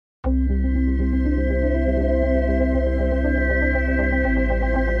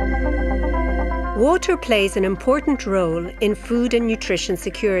Water plays an important role in food and nutrition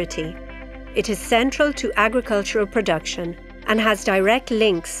security. It is central to agricultural production and has direct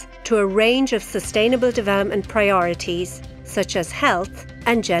links to a range of sustainable development priorities such as health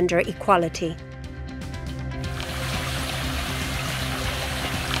and gender equality.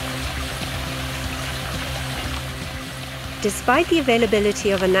 Despite the availability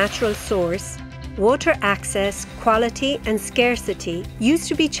of a natural source, water access, quality and scarcity used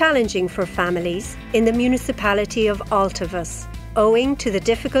to be challenging for families in the municipality of Altavas, owing to the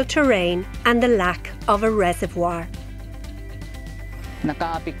difficult terrain and the lack of a reservoir.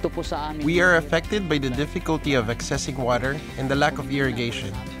 We are affected by the difficulty of accessing water and the lack of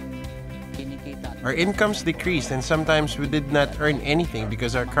irrigation. Our incomes decreased and sometimes we did not earn anything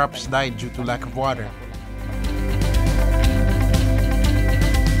because our crops died due to lack of water.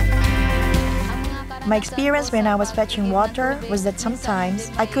 My experience when I was fetching water was that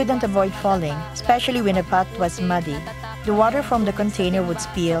sometimes I couldn't avoid falling, especially when the path was muddy. The water from the container would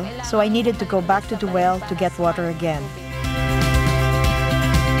spill, so I needed to go back to the well to get water again.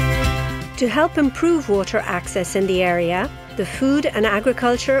 To help improve water access in the area, the Food and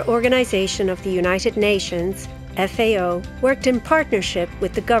Agriculture Organization of the United Nations, FAO, worked in partnership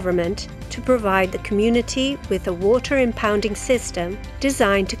with the government to provide the community with a water impounding system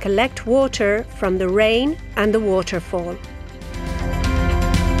designed to collect water from the rain and the waterfall.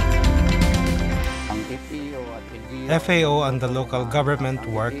 FAO and the local government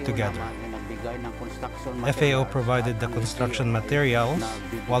worked together. FAO provided the construction materials,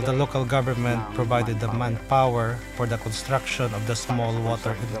 while the local government provided the manpower for the construction of the small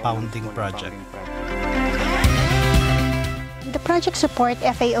water impounding project. The project supports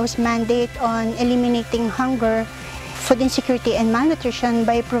FAO's mandate on eliminating hunger, food insecurity, and malnutrition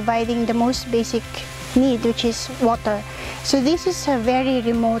by providing the most basic need, which is water. So this is a very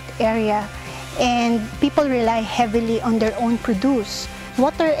remote area, and people rely heavily on their own produce.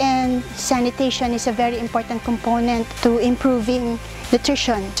 Water and sanitation is a very important component to improving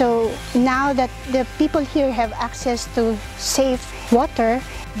nutrition. So now that the people here have access to safe water,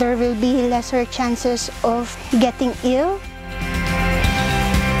 there will be lesser chances of getting ill.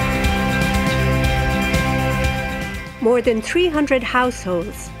 More than 300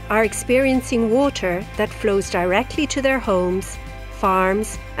 households are experiencing water that flows directly to their homes,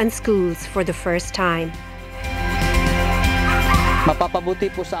 farms, and schools for the first time.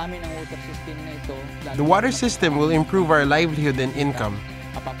 The water system will improve our livelihood and income.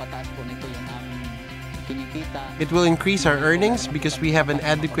 It will increase our earnings because we have an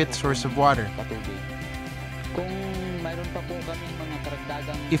adequate source of water.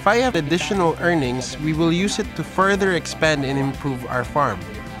 If I have additional earnings, we will use it to further expand and improve our farm.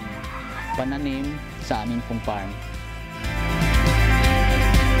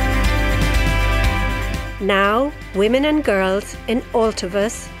 Now, women and girls in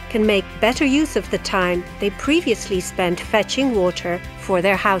Altavas can make better use of the time they previously spent fetching water for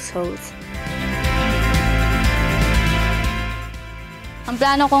their households.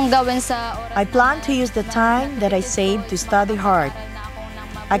 I plan to use the time that I saved to study hard.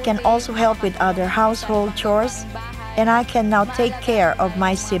 I can also help with other household chores, and I can now take care of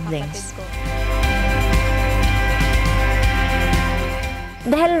my siblings.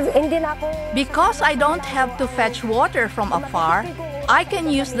 Because I don't have to fetch water from afar, I can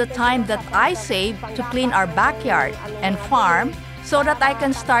use the time that I save to clean our backyard and farm so that I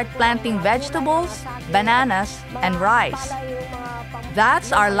can start planting vegetables, bananas, and rice.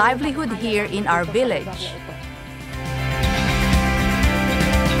 That's our livelihood here in our village.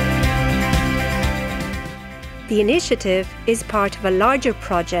 The initiative is part of a larger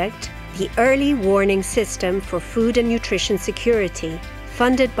project, the Early Warning System for Food and Nutrition Security,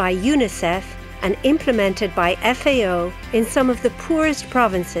 funded by UNICEF and implemented by FAO in some of the poorest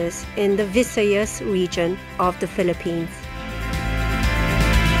provinces in the Visayas region of the Philippines.